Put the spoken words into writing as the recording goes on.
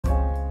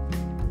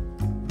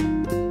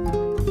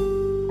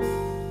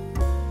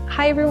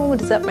Hi everyone,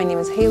 what is up? My name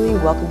is Hayley.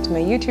 Welcome to my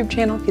YouTube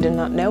channel. If you did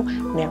not know,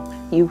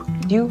 now you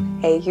do.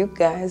 Hey you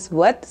guys,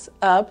 what's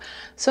up?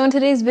 So in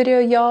today's video,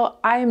 y'all,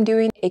 I am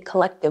doing a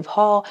collective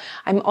haul.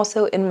 I'm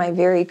also in my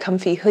very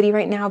comfy hoodie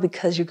right now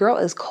because your girl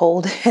is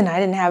cold and I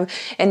didn't have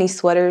any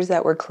sweaters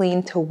that were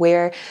clean to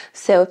wear.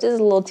 So if this is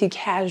a little too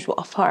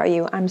casual for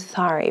you, I'm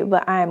sorry,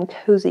 but I am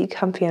cozy,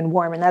 comfy, and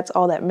warm, and that's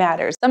all that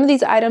matters. Some of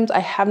these items I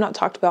have not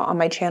talked about on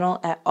my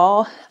channel at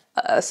all.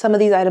 Some of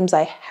these items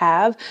I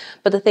have,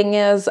 but the thing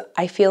is,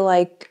 I feel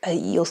like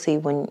you'll see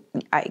when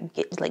I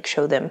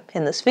show them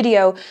in this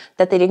video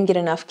that they didn't get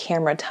enough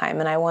camera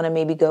time, and I want to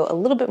maybe go a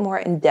little bit more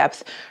in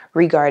depth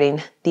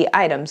regarding the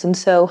items. And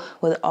so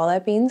with all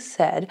that being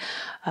said,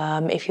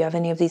 if you have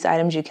any of these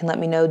items, you can let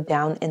me know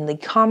down in the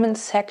comments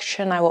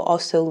section. I will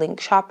also link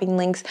shopping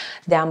links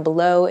down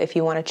below if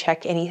you want to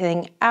check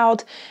anything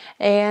out.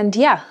 And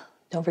yeah,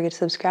 don't forget to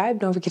subscribe.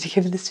 Don't forget to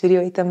give this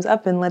video a thumbs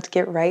up, and let's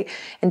get right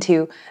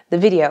into the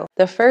video.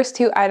 The first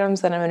two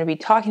items that I'm going to be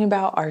talking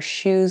about are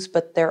shoes,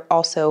 but they're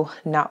also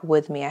not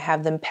with me. I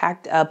have them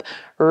packed up,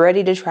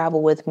 ready to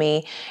travel with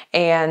me,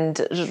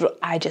 and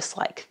I just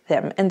like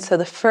them. And so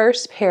the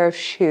first pair of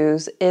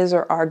shoes is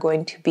or are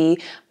going to be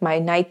my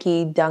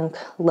Nike Dunk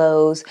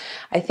Lows.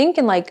 I think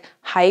in like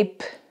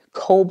Hype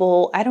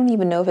Cobalt. I don't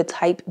even know if it's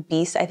Hype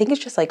Beast. I think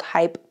it's just like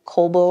Hype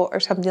Cobalt or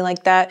something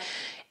like that.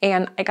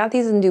 And I got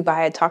these in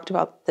Dubai. I talked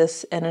about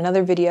this in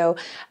another video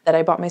that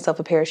I bought myself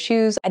a pair of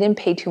shoes. I didn't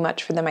pay too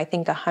much for them. I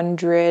think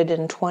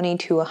 $120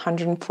 to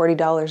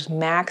 $140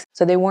 max.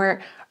 So they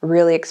weren't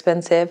really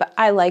expensive.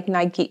 I like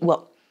Nike,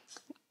 well,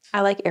 I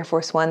like Air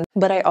Force One,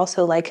 but I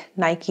also like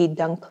Nike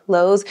Dunk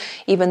Lows,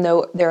 even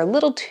though they're a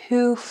little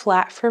too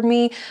flat for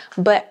me,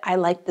 but I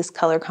like this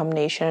color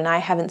combination, and I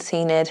haven't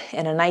seen it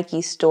in a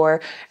Nike store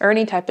or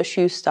any type of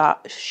shoe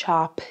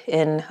shop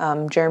in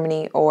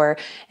Germany or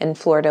in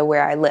Florida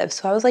where I live.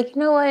 So I was like, you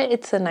know what?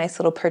 It's a nice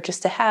little purchase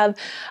to have.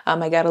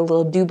 I got a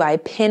little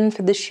Dubai pin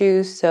for the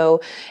shoes,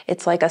 so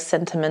it's like a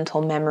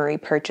sentimental memory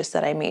purchase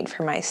that I made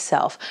for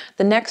myself.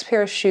 The next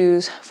pair of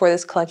shoes for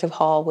this collective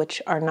haul,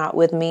 which are not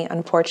with me,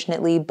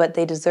 unfortunately, but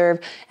they deserve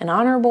an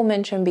honorable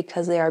mention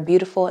because they are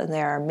beautiful and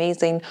they are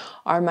amazing,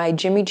 are my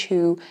Jimmy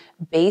Choo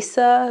Brea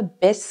sandals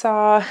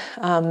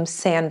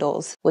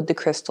with the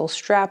crystal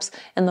straps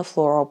and the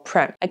floral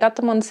print. I got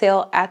them on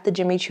sale at the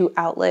Jimmy Choo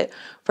outlet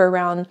for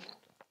around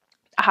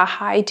a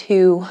high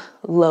to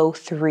low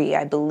 $3,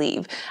 I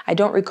believe. I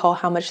don't recall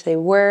how much they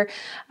were.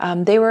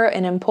 They were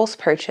an impulse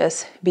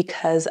purchase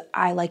because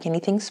I like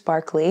anything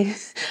sparkly.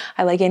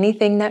 I like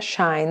anything that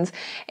shines,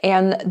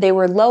 and they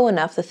were low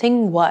enough. The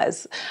thing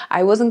was,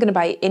 I wasn't going to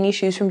buy any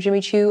shoes from Jimmy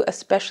Choo,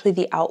 especially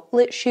the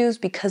outlet shoes,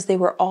 because they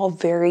were all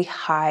very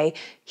high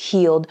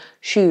heeled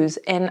shoes,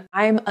 and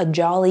I'm a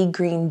jolly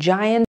green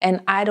giant, and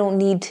I don't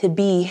need to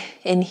be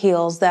in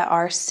heels that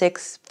are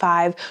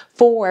 6'5",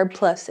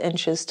 4+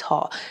 inches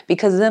tall,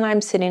 because then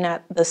I'm sitting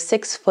at the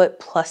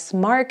 6-foot+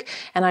 mark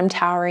and I'm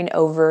towering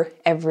over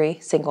every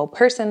single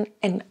person,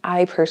 and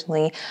I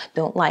personally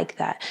don't like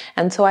that.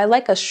 And so I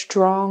like a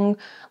strong,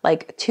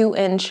 like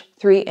 2-inch,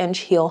 3-inch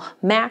heel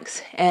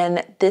max,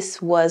 and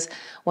this was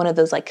one of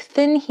those like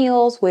thin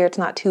heels where it's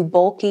not too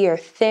bulky or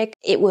thick.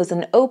 It was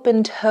an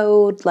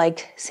open-toed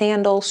like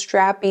sandal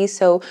strappy,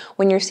 so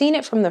when you're seeing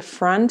it from the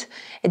front,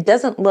 it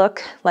doesn't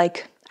look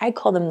like, I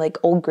call them like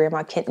old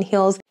grandma kitten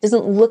heels. It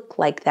doesn't look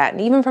like that.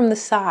 And even from the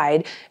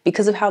side,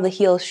 because of how the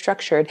heel is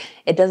structured,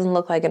 it doesn't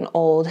look like an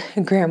old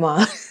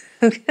grandma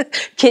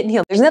kitten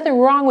heel. There's nothing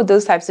wrong with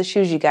those types of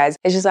shoes, you guys.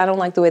 It's just I don't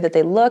like the way that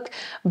they look,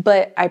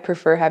 but I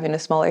prefer having a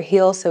smaller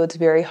heel, so it's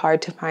very hard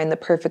to find the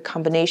perfect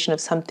combination of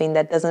something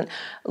that doesn't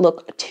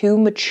look too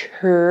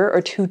mature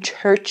or too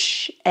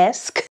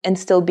church-esque and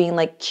still being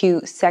like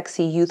cute,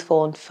 sexy,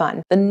 youthful, and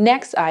fun. The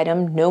next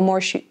item, no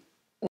more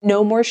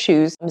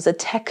shoes, is a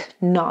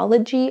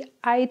technology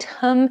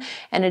item,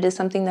 and it is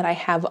something that I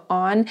have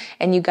on,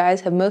 and you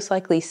guys have most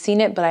likely seen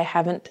it, but I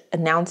haven't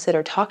announced it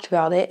or talked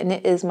about it, and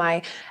it is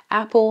my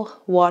Apple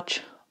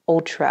Watch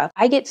Ultra.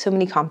 I get so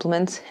many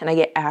compliments and I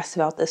get asked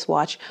about this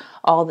watch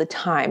all the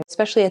time,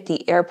 especially at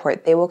the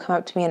airport. They will come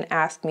up to me and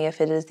ask me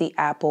if it is the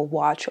Apple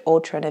Watch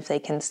Ultra and if they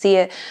can see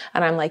it.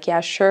 And I'm like,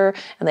 yeah, sure.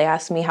 And they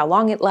ask me how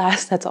long it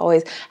lasts. That's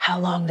always, how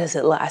long does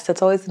it last?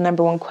 That's always the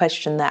number one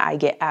question that I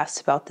get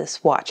asked about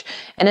this watch.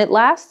 And it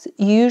lasts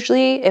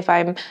usually, if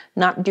I'm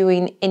not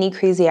doing any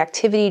crazy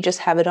activity, just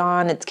have it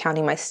on, it's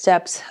counting my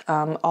steps,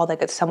 all that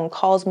good. Someone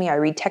calls me, I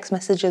read text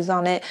messages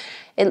on it.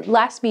 It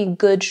lasts me a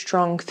good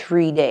strong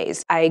 3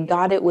 days. I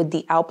got it with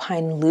the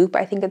Alpine Loop,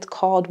 I think it's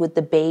called, with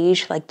the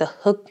beige, like the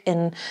hook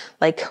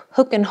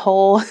and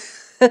hole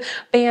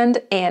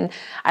band, and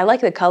I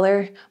like the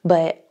color,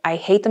 but I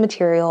hate the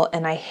material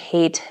and I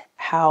hate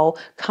how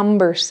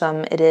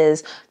cumbersome it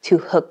is to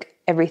hook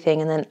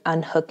everything and then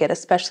unhook it,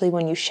 especially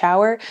when you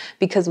shower,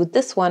 because with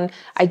this one,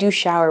 I do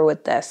shower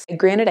with this.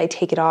 Granted, I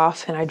take it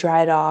off and I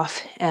dry it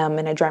off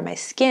and I dry my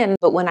skin,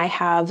 but when I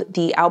have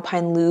the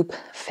Alpine Loop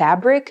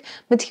fabric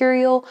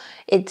material,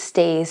 it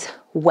stays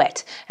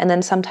wet. And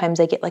then sometimes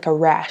I get like a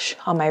rash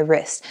on my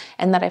wrist,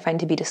 and that I find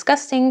to be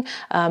disgusting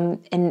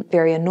and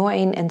very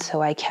annoying. And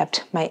so I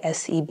kept my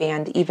SE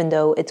band, even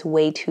though it's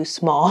way too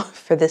small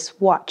for this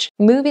watch.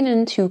 Moving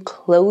into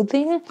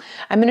clothing,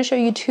 I'm going to show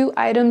you 2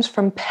 items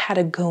from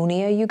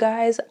Patagonia, you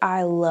guys.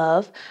 I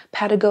love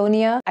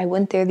Patagonia. I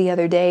went there the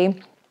other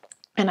day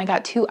and I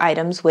got 2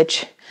 items,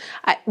 which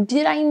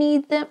did I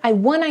need them?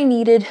 One I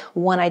needed,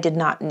 one I did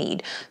not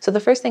need. So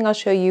the first thing I'll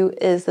show you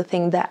is the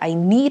thing that I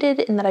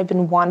needed and that I've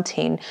been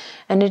wanting.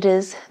 And it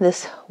is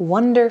this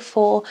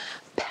wonderful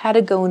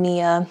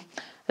Patagonia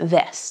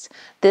vest.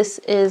 This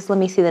is, let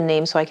me see the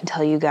name so I can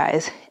tell you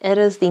guys. It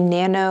is the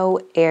Nano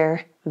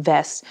Air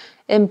vest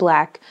in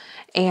black.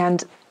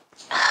 And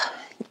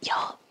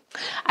y'all,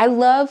 I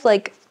love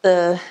like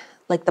the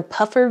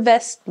puffer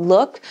vest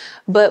look,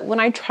 but when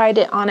I tried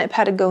it on at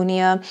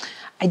Patagonia,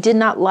 I did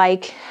not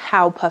like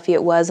how puffy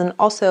it was, and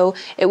also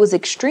it was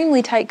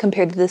extremely tight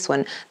compared to this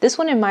one. This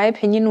one, in my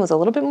opinion, was a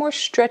little bit more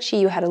stretchy.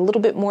 You had a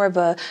little bit more of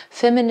a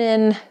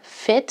feminine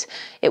fit.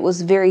 It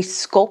was very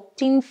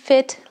sculpting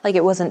fit, like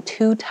it wasn't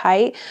too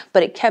tight,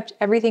 but it kept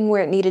everything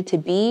where it needed to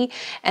be,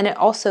 and it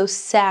also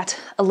sat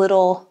a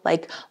little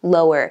like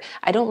lower.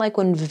 I don't like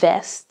when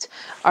vests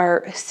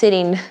are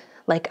sitting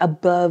like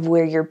above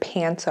where your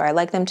pants are. I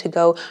like them to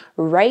go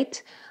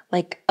right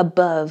like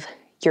above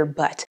your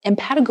butt. And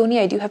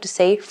Patagonia, I do have to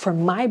say, for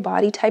my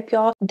body type,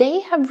 y'all,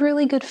 they have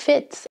really good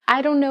fits.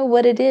 I don't know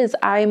what it is.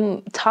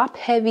 I'm top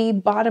heavy,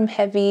 bottom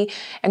heavy,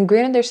 and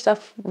granted their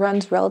stuff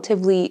runs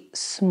relatively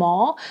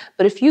small,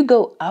 but if you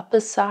go up a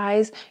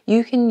size,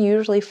 you can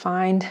usually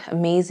find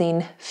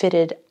amazing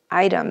fitted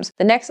items.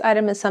 The next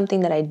item is something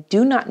that I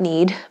do not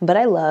need, but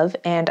I love,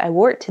 and I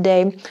wore it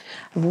today.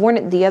 I've worn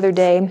it the other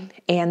day,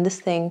 and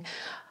this thing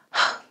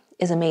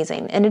is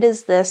amazing. And it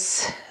is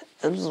this,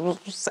 I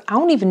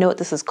don't even know what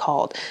this is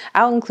called.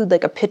 I'll include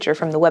like a picture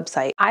from the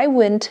website. I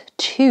went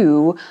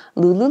to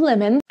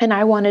Lululemon and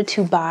I wanted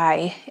to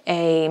buy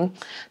a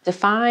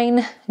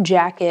Define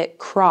jacket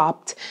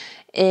cropped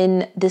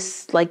in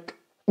this like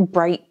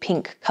bright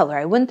pink color.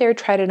 I went there,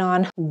 tried it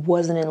on,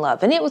 wasn't in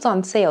love. And it was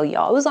on sale,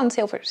 y'all. It was on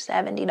sale for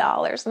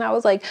 $70. And I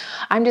was like,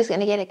 I'm just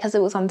gonna get it because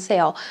it was on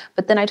sale.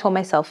 But then I told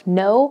myself,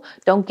 no,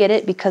 don't get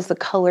it because the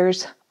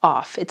color's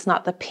off. It's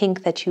not the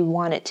pink that you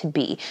want it to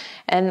be.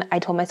 And I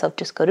told myself,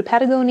 just go to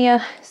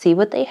Patagonia, see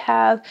what they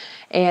have.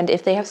 And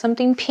if they have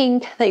something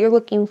pink that you're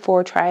looking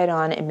for, try it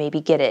on and maybe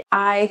get it.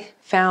 I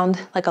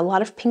found like a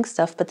lot of pink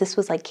stuff, but this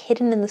was like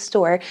hidden in the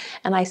store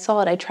and I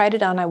saw it. I tried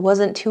it on. I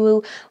wasn't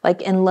too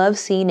like in love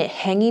seeing it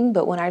hanging,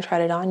 but when I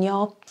tried it on,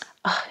 y'all,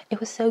 it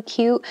was so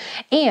cute.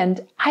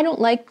 And I don't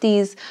like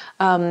these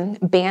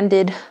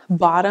banded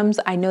bottoms.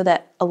 I know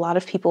that a lot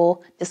of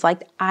people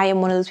disliked. I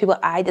am one of those people.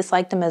 I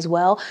disliked them as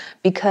well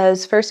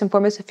because first and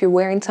foremost, if you're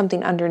wearing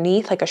something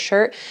underneath like a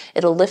shirt,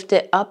 it'll lift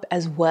it up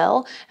as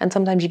well. And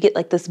sometimes you get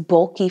like this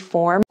bulky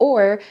form,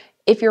 or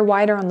if you're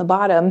wider on the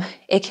bottom,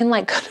 it can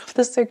like cut off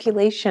the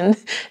circulation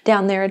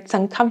down there. It's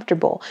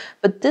uncomfortable.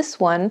 But this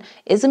one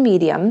is a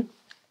medium.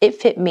 It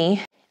fit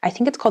me. I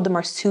think it's called the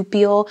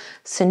Souple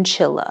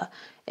Synchilla.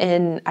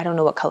 And I don't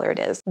know what color it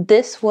is.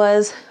 This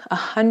was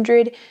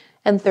 $130.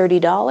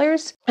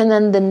 And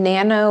then the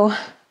Nano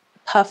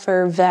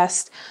Puffer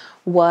vest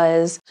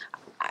was,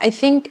 I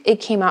think it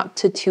came out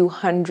to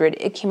 $200.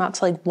 It came out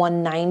to like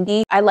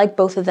 $190. I like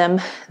both of them.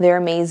 They're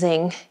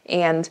amazing.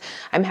 And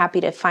I'm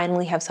happy to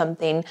finally have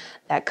something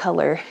that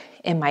color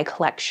in my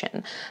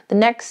collection. The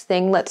next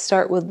thing, let's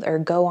start with or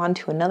go on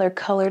to another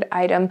colored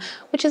item,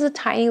 which is a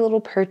tiny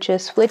little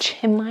purchase, which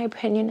in my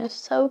opinion is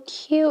so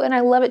cute and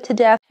I love it to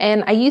death.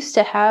 And I used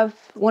to have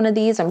one of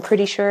these. I'm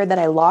pretty sure that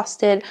I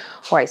lost it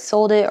or I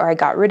sold it or I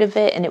got rid of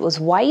it, and it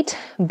was white,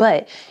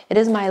 but it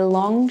is my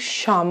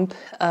Longchamp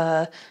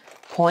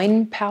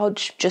coin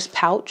pouch, just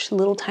pouch,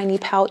 little tiny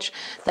pouch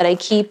that I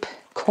keep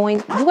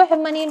coins. Do I have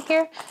money in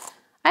here?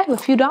 I have a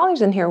few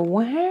dollars in here.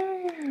 Wow.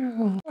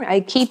 I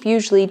keep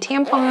usually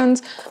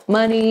tampons,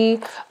 money,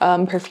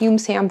 perfume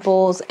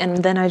samples, and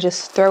then I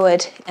just throw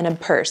it in a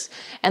purse.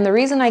 And the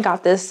reason I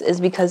got this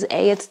is because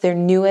A, it's their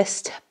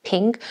newest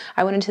pink.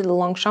 I went into the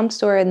Longchamp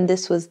store and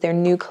this was their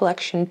new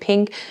collection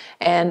pink.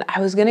 And I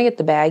was gonna get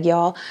the bag,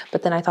 y'all.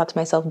 But then I thought to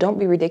myself, don't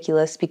be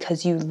ridiculous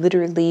because you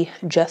literally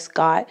just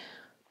got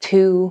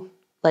 2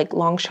 like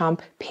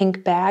Longchamp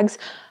pink bags.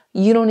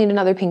 You don't need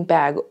another pink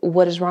bag.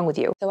 What is wrong with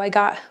you? So I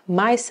got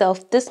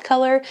myself this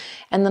color,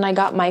 and then I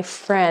got my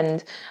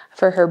friend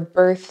for her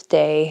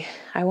birthday.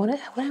 What did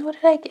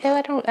I get?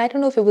 I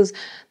don't know if it was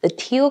the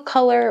teal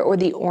color or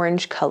the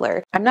orange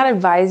color. I'm not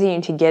advising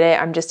you to get it.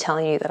 I'm just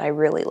telling you that I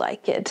really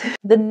like it.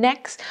 The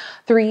next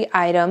 3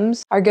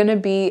 items are gonna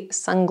be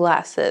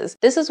sunglasses.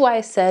 This is why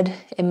I said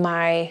in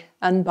my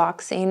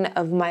unboxing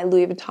of my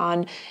Louis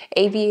Vuitton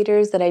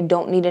aviators that I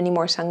don't need any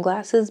more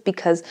sunglasses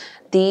because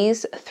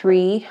these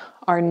 3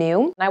 are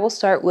new. I will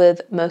start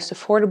with most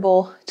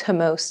affordable to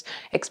most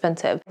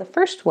expensive. The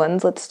first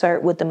ones, let's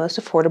start with the most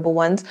affordable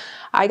ones.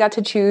 I got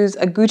to choose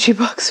a Gucci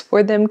box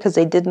for them because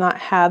they did not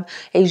have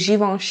a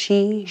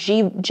Givenchy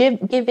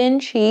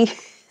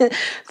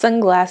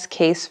sunglass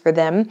case for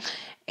them.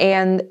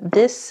 And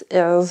this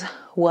is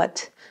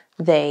what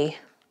they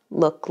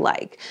look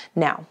like.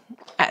 Now,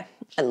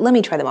 let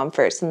me try them on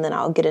first and then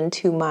I'll get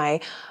into my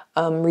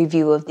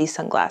review of these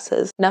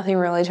sunglasses. Nothing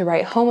really to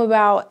write home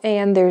about,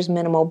 and there's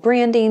minimal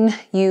branding.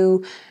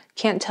 You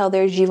can't tell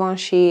they're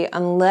Givenchy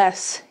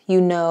unless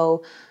you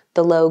know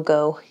the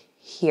logo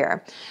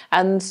here.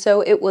 And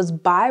so it was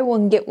buy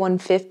one get one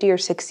 50 or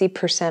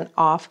 60%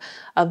 off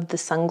of the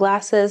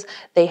sunglasses.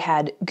 They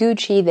had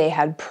Gucci, they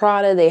had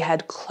Prada, they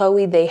had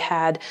Chloe, they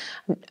had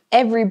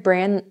every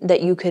brand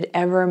that you could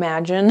ever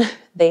imagine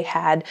they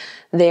had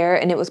there,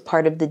 and it was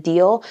part of the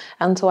deal.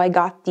 And so I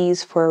got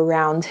these for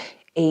around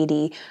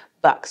 80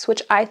 bucks,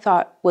 which I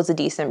thought was a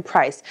decent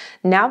price.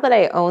 Now that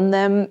I own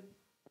them,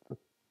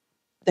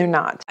 they're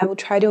not. I will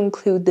try to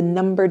include the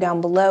number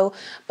down below,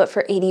 but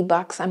for 80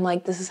 bucks, I'm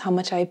like, this is how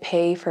much I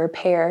pay for a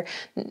pair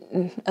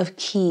of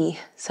key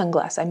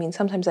sunglasses. I mean,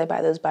 sometimes I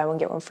buy those buy one,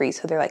 get one free,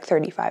 so they're like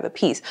 35 a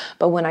piece.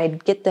 But when I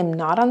get them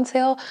not on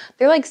sale,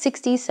 they're like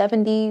 60,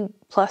 70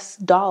 plus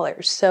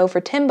dollars. So for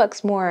 10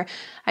 bucks more,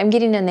 I'm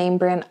getting a name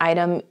brand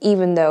item,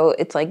 even though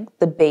it's like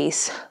the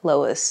base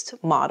lowest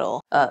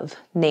model of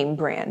name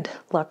brand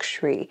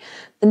luxury.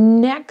 The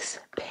next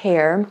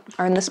pair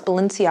are in this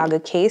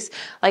Balenciaga case.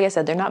 Like I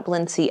said, they're not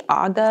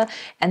Balenciaga,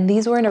 and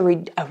these were in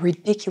a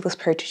ridiculous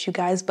purchase, you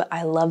guys, but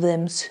I love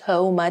them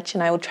so much,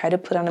 and I will try to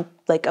put on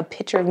a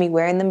picture of me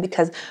wearing them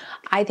because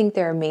I think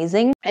they're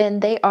amazing.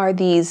 And they are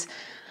these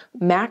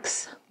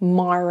Max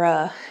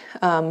Mara,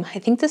 I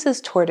think this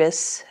is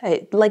tortoise,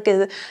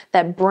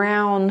 that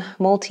brown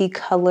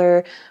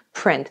multicolor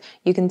print.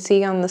 You can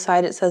see on the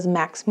side it says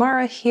Max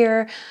Mara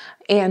here,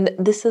 and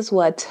this is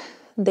what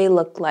they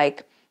look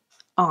like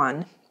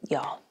on,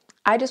 y'all.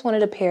 I just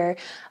wanted a pair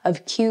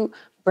of cute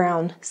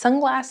brown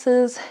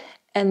sunglasses,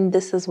 and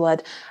this is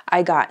what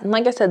I got. And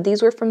like I said,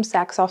 these were from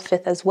Saks Off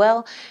Fifth as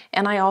well,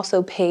 and I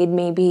also paid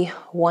maybe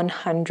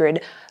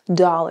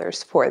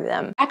 $100 for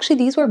them. Actually,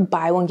 these were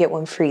buy one, get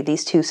one free,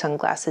 these two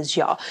sunglasses,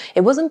 y'all.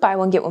 It wasn't buy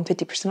one, get one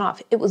 50%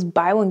 off. It was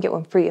buy one, get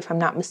one free, if I'm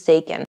not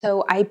mistaken.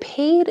 So I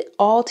paid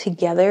all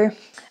together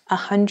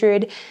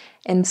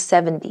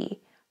 $170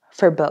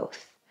 for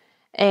both.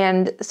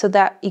 And so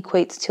that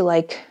equates to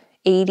like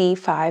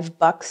 85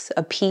 bucks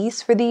a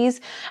piece for these,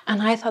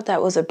 and I thought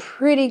that was a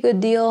pretty good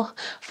deal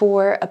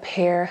for a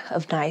pair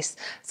of nice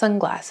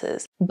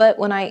sunglasses. But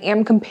when I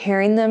am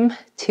comparing them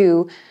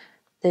to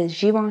the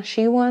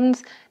Givenchy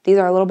ones, these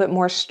are a little bit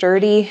more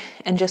sturdy,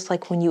 and just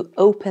like when you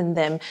open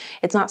them,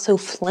 it's not so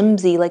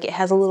flimsy, like it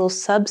has a little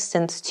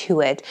substance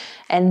to it.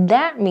 And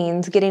that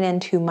means getting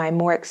into my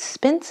more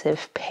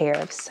expensive pair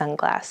of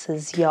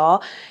sunglasses,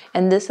 y'all.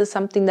 And this is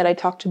something that I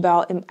talked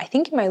about, I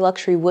think in my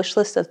luxury wish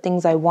list of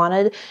things I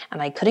wanted,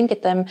 and I couldn't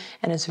get them,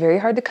 and it's very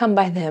hard to come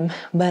by them,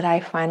 but I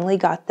finally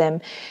got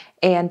them.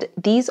 And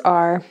these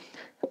are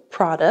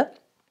Prada.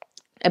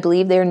 I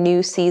believe they're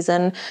new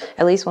season.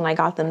 At least when I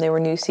got them, they were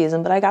new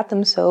season, but I got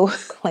them so,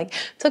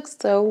 took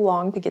so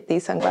long to get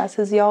these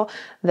sunglasses, y'all,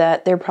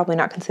 that they're probably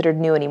not considered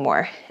new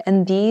anymore.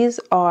 And these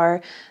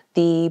are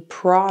the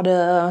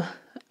Prada,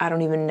 I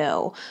don't even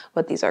know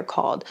what these are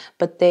called,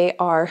 but they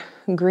are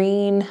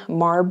green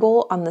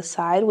marble on the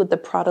side with the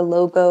Prada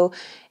logo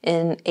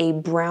in a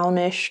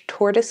brownish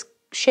tortoise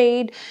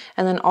shade,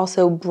 and then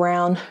also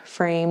brown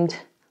framed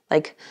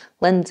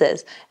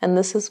lenses. And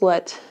this is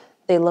what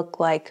they look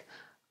like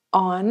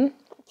on.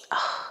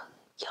 Oh,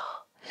 yeah.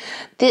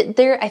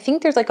 I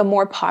think there's like a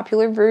more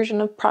popular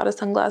version of Prada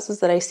sunglasses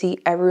that I see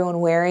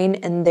everyone wearing,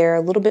 and they're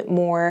a little bit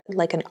more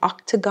like an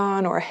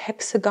octagon or a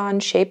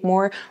hexagon shape,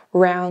 more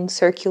round,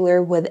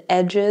 circular with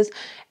edges,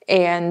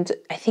 and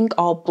I think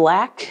all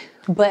black.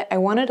 But I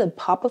wanted a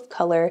pop of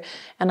color,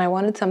 and I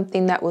wanted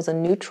something that was a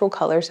neutral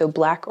color, so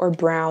black or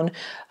brown,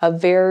 a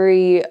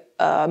very,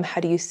 how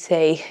do you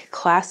say,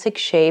 classic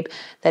shape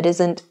that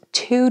isn't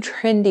too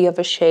trendy of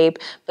a shape,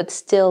 but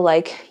still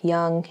like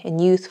young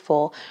and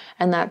youthful.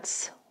 And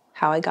that's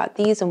how I got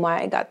these and why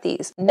I got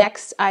these.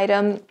 Next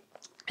item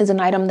is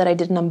an item that I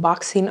did an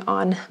unboxing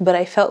on, but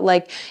I felt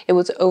like it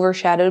was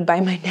overshadowed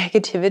by my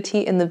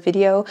negativity in the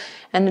video,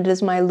 and it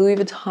is my Louis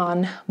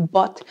Vuitton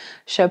Boite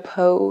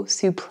Chapeau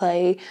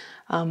Souple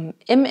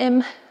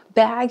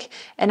bag.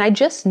 And I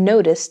just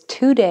noticed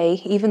today,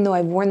 even though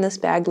I've worn this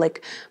bag,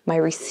 like my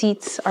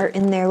receipts are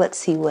in there. Let's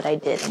see what I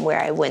did and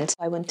where I went.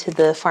 I went to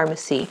the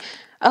pharmacy.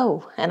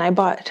 Oh, and I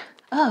bought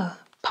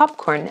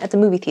popcorn at the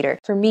movie theater.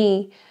 For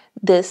me,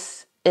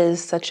 this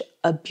is such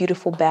a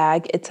beautiful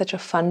bag. It's such a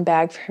fun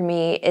bag for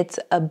me. It's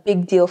a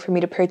big deal for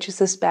me to purchase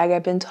this bag.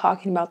 I've been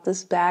talking about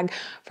this bag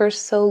for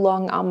so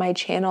long on my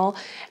channel,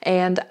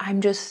 and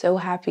I'm just so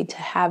happy to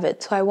have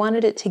it. So I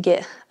wanted it to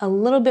get a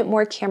little bit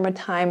more camera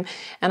time,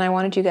 and I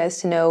wanted you guys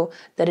to know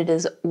that it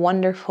is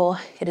wonderful,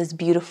 it is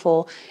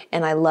beautiful,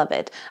 and I love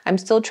it. I'm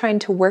still trying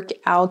to work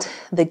out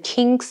the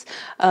kinks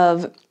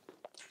of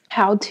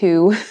how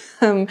to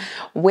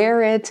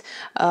wear it,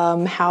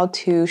 how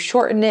to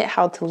shorten it,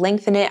 how to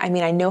lengthen it. I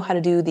mean, I know how to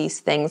do these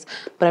things,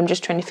 but I'm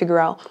just trying to figure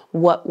out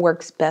what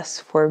works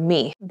best for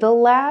me. The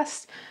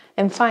last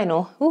and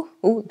final,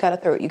 gotta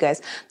throw it, you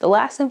guys. The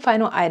last and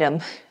final item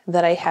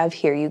that I have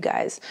here, you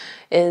guys,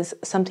 is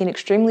something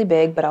extremely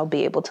big, but I'll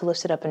be able to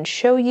lift it up and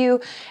show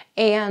you.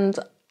 And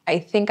I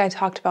think I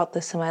talked about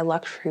this in my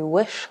luxury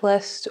wish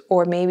list,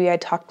 or maybe I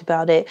talked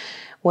about it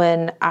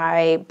when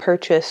I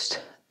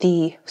purchased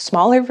the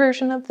smaller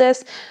version of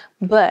this,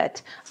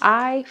 but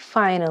I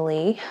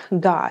finally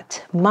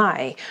got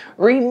my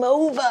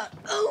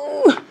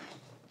Rimowa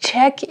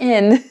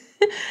check-in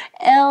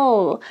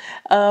L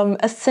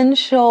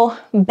essential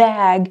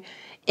bag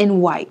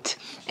in white.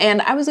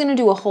 And I was gonna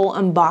do a whole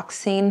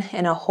unboxing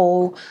and a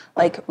whole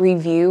like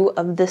review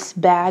of this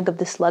bag, of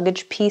this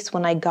luggage piece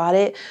when I got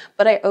it,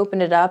 but I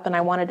opened it up and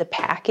I wanted to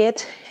pack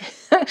it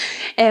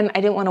and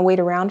I didn't want to wait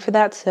around for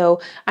that,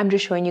 so I'm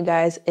just showing you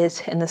guys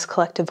it in this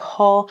collective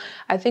haul.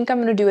 I think I'm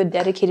gonna do a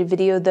dedicated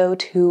video though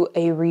to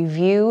a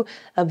review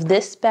of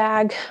this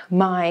bag,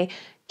 my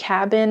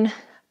cabin,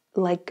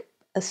 like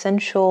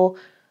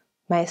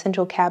my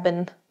essential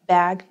cabin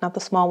bag, not the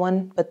small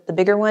one, but the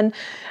bigger one.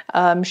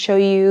 Show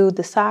you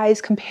the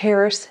size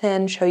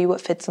comparison, show you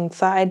what fits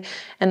inside,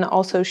 and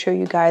also show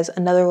you guys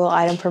another little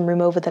item from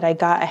Rimowa that I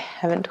got. I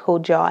haven't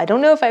told y'all. I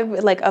don't know if I've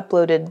like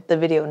uploaded the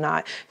video or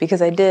not,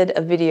 because I did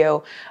a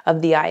video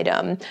of the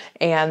item,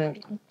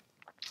 and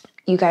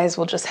you guys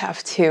will just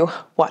have to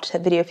watch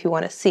that video if you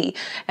want to see,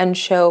 and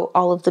show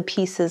all of the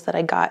pieces that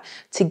I got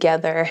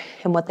together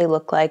and what they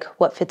look like,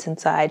 what fits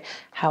inside,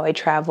 how I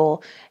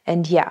travel.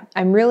 And yeah,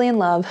 I'm really in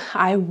love.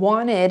 I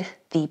wanted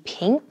the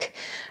pink,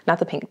 not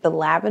the pink, the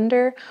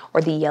lavender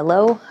or the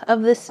yellow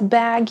of this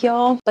bag,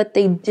 y'all, but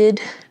they did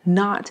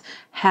not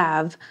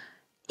have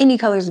any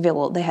colors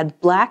available. They had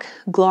black,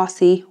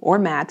 glossy or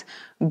matte,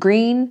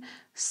 green,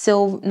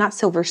 silver, not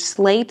silver,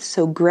 slate,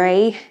 so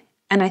gray,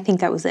 and I think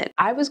that was it.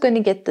 I was going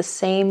to get the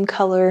same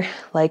color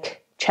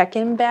like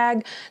check-in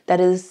bag that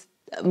is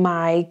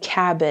my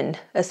cabin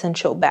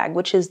essential bag,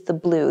 which is the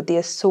blue, the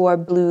Azure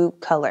blue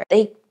color.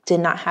 They did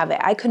not have it.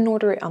 I couldn't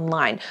order it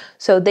online.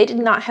 So they did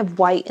not have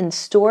white in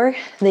store.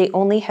 They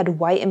only had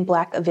white and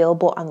black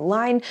available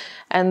online.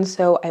 And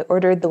so I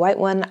ordered the white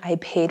one. I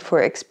paid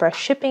for express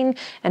shipping,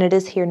 and it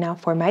is here now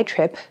for my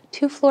trip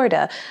to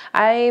Florida.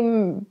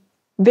 I'm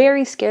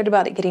very scared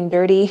about it getting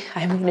dirty.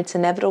 I mean, it's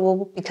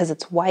inevitable because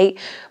it's white,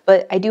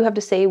 but I do have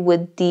to say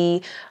with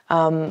the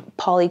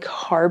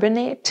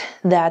polycarbonate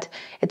that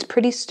it's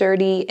pretty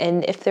sturdy,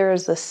 and if there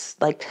is this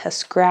like a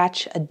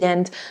scratch, a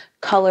dent,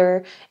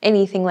 color,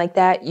 anything like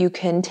that, you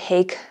can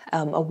take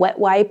a wet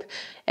wipe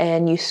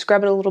and you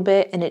scrub it a little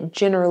bit, and it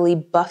generally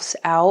buffs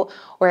out,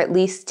 or at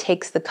least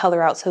takes the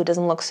color out so it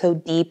doesn't look so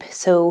deep,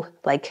 so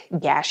like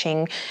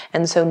gashing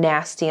and so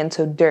nasty and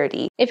so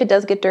dirty. If it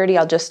does get dirty,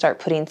 I'll just start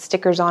putting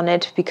stickers on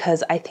it,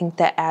 because I think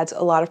that adds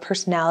a lot of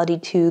personality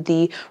to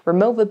the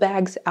Rimowa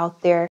bags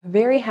out there.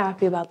 Very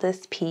happy about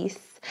this piece.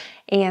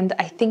 And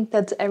I think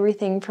that's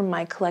everything from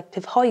my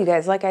collective haul, you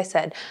guys. Like I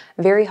said,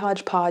 very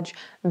hodgepodge,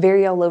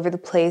 very all over the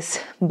place,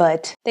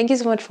 but thank you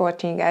so much for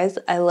watching, you guys.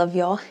 I love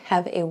y'all.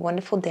 Have a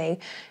wonderful day,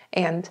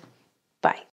 and bye.